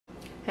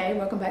Hey,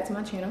 welcome back to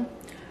my channel.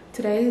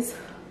 Today's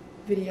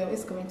video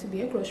is going to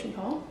be a grocery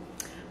haul.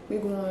 We're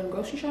going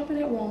grocery shopping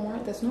at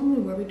Walmart. That's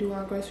normally where we do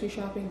our grocery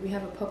shopping. We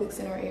have a Publix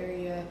in our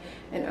area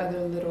and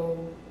other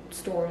little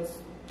stores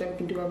that we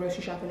can do our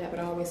grocery shopping at, but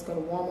I always go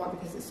to Walmart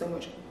because it's so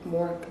much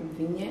more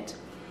convenient.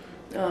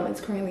 It's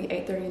currently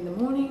 8:30 in the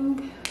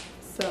morning,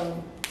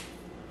 so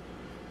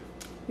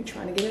we're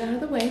trying to get it out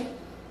of the way.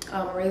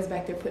 Maria's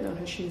back there putting on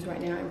her shoes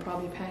right now and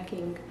probably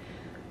packing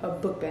a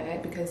book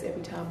bag, because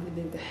every time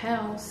we leave the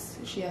house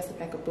she has to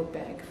pack a book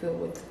bag filled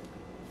with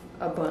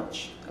a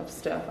bunch of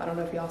stuff. I don't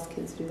know if y'all's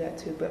kids do that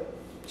too, but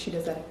she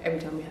does that every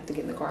time we have to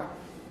get in the car.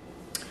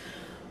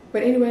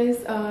 But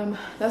anyways,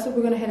 that's what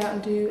we're gonna head out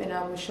and do, and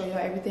I will show y'all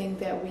everything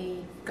that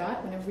we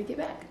got whenever we get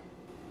back.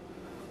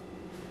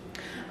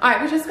 All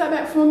right, we just got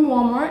back from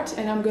Walmart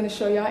and I'm gonna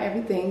show y'all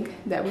everything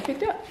that we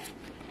picked up.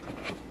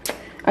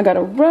 I got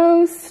a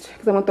roast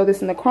because I'm gonna throw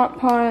this in the crock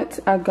pot.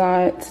 I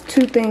got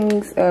 2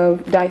 things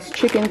of diced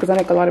chicken because I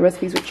make a lot of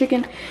recipes with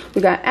chicken.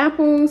 We got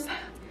apples,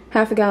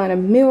 half a gallon of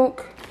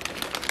milk,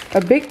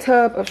 a big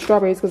tub of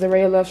strawberries because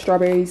Araya loves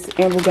strawberries,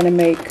 and we're gonna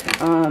make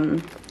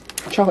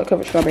chocolate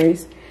covered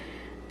strawberries.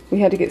 We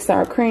had to get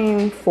sour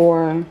cream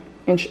for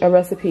a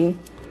recipe.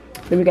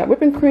 Then we got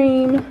whipping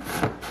cream,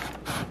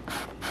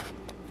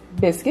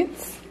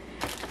 biscuits.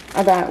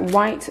 I got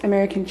white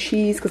American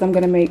cheese because I'm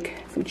gonna make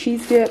some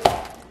cheese dip.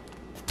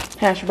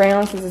 Hash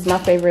browns, this is my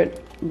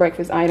favorite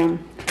breakfast item.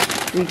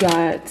 We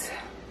got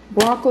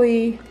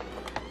broccoli.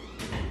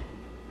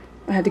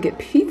 I had to get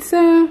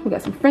pizza. We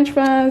got some french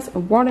fries, a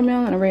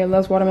watermelon. Araya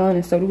loves watermelon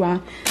and so do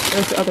I.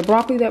 There's the other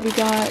broccoli that we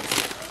got.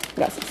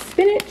 We got some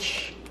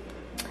spinach,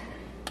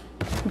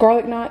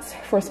 garlic knots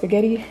for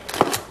spaghetti,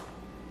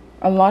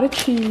 a lot of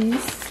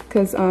cheese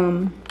because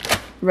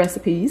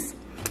recipes.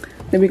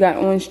 Then we got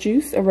orange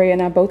juice. Araya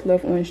and I both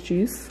love orange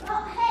juice.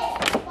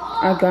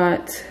 I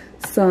got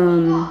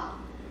some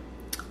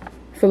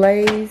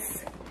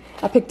fillets.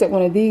 I picked up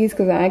one of these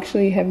because I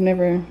actually have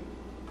never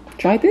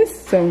tried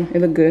this, so it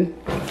looked good.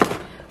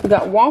 We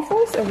got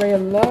waffles. Araya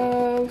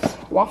loves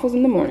waffles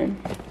in the morning.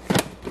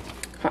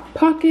 Hot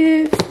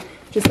Pockets,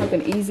 just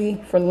something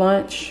easy for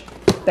lunch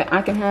that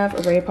I can have.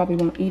 Araya probably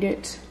won't eat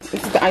it.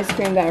 This is the ice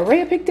cream that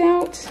Araya picked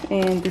out,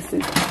 and this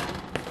is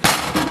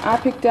I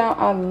picked out.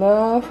 I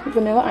love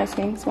vanilla ice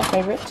cream. It's my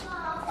favorite.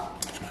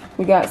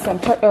 We got some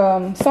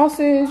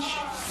sausage,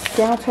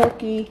 ground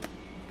turkey,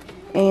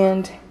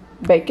 and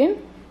bacon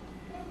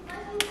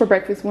for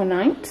breakfast one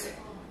night.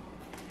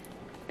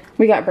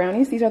 We got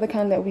brownies. These are the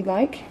kind that we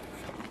like.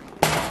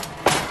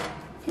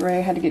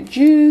 Ray had to get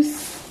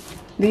juice.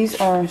 These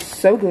are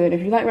so good.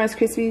 If you like Rice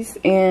Krispies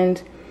and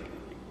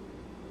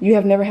you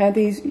have never had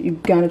these, you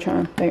gotta try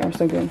them. They are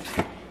so good.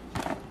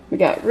 We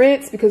got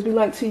Ritz because we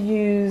like to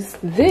use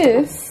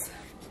this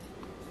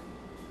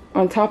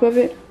on top of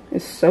it.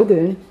 It's so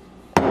good.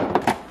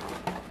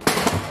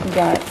 We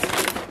got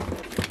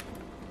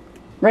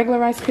regular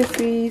Rice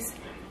Krispies.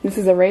 This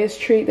is Araya's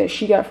treat that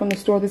she got from the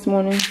store this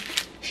morning.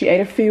 She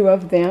ate a few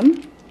of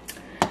them.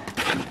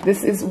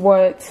 This is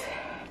what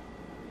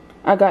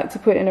I got to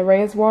put in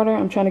Araya's water.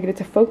 I'm trying to get it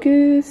to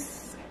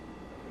focus.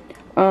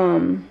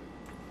 I'm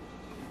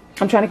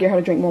trying to get her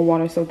to drink more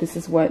water, so this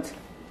is what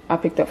I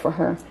picked up for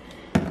her.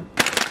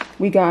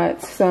 We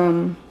got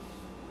some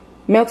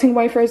melting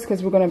wafers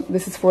because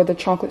this is for the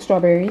chocolate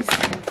strawberries.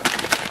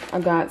 I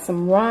got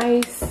some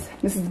rice.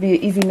 This is be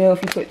an easy meal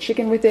if you put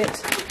chicken with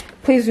it.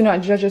 Please do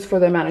not judge us for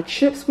the amount of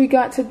chips we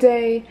got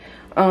today.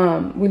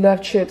 We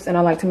love chips, and I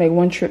like to make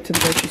one trip to the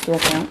grocery store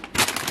account.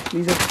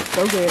 These are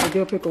so good, the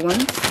dill pickle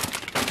ones.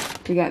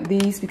 We got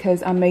these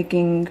because I'm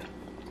making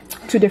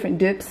 2 different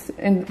dips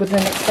within the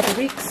next couple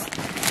weeks.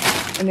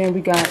 And then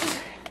we got,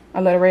 I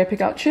let Araya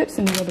pick out chips,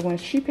 and these are the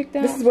ones she picked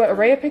out. This is what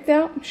Araya picked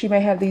out. She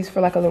may have these for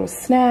like a little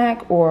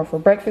snack or for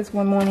breakfast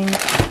one morning.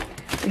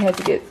 We had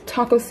to get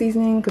taco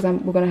seasoning because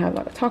we're gonna have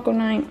like a taco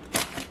night.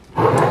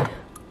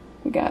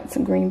 We got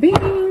some green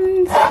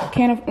beans, a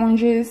can of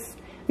oranges.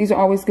 These are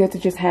always good to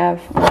just have,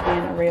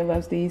 and Araya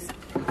loves these.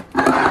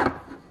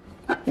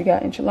 We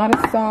got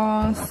enchilada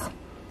sauce,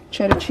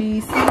 cheddar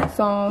cheese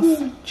sauce,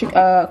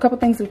 a couple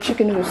things of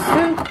chicken noodle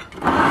soup,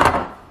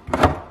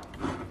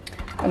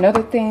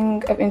 another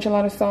thing of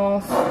enchilada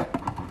sauce,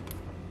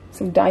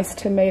 some diced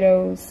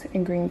tomatoes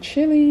and green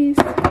chilies.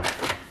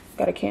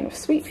 Got a can of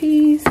sweet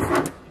peas.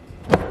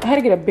 I had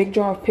to get a big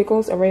jar of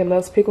pickles. Araya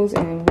loves pickles,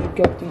 and we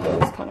go through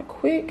those kind of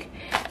quick.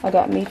 I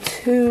got me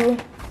 2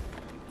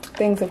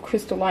 things of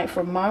Crystal Light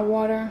for my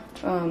water.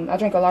 I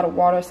drink a lot of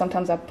water.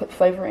 Sometimes I put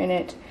flavor in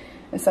it,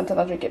 and sometimes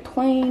I drink it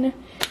plain.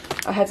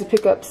 I had to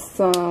pick up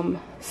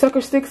some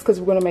sucker sticks because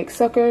we're gonna make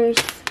suckers.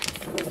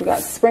 We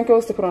got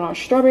sprinkles to put on our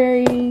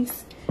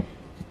strawberries.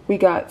 We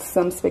got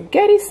some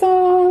spaghetti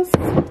sauce,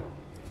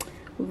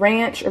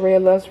 ranch.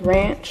 Araya loves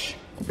ranch.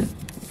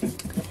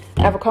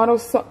 Avocado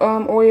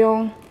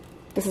oil.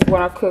 This is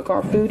what I cook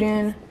our food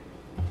in.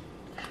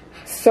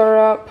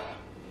 Syrup.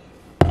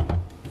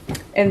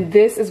 And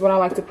this is what I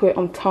like to put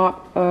on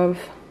top of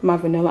my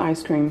vanilla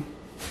ice cream.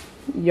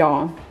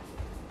 Y'all,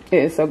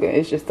 it is so good.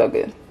 It's just so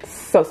good.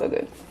 So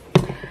good.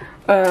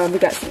 We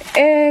got some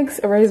eggs.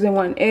 Aray's been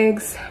wanting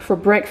eggs for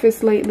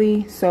breakfast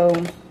lately, so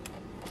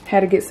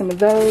had to get some of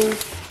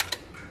those.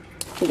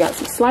 We got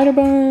some slider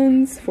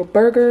buns for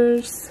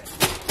burgers.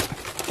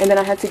 And then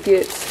I had to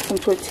get some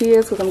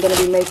tortillas because I'm going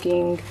to be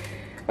making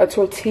a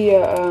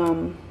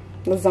tortilla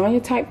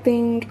lasagna type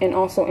thing, and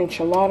also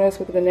enchiladas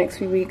within the next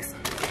few weeks.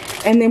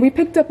 And then we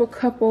picked up a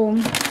couple,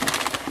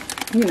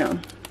 you know,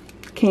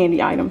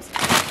 candy items.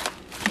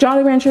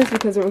 Jolly Ranchers,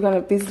 because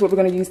this is what we're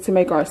gonna use to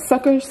make our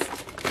suckers.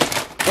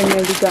 And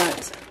then we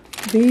got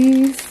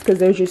these because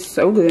they're just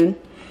so good.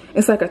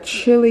 It's like a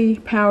chili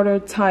powder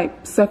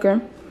type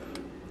sucker.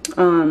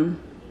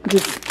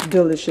 Just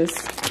delicious.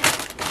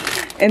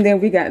 And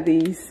then we got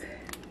these,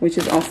 which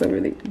is also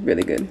really,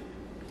 really good.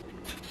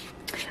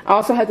 I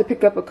also had to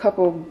pick up a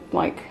couple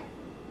like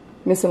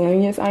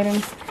miscellaneous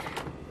items.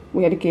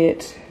 We had to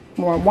get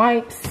more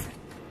wipes,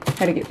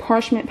 had to get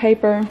parchment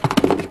paper,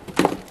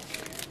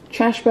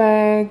 trash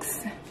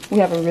bags. We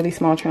have a really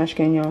small trash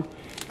can, y'all.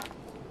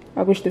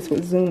 I wish this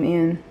would zoom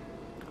in.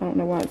 I don't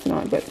know why it's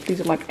not, but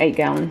these are like 8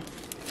 gallon.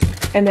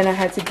 And then I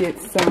had to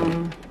get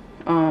some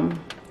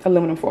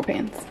aluminum foil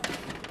pans.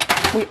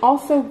 We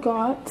also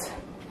got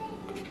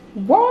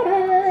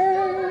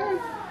water.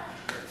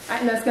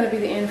 And that's going to be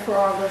the end for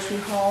our grocery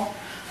haul.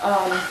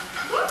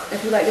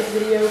 If you like this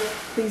video,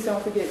 please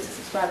don't forget to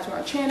subscribe to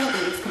our channel. It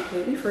is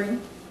completely free.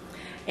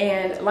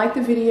 And like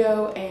the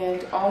video,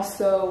 and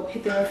also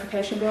hit the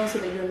notification bell so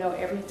that you'll know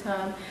every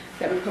time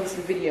that we post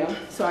a video.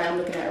 So I am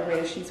looking at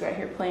Araya. She's right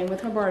here playing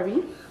with her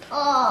Barbie.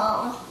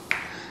 Oh.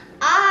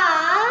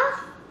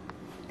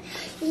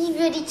 You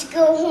ready to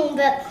go home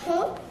back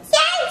home?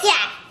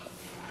 Yeah.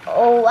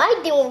 Oh,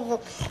 I don't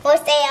want to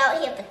stay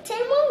out here for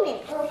 10 more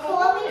minutes.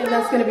 And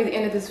that's going to be the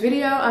end of this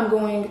video. I'm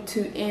going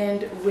to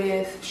end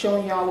with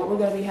showing y'all what we're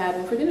going to be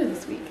having for dinner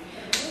this week.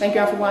 Thank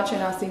y'all for watching.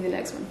 I'll see you in the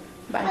next one.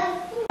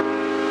 Bye.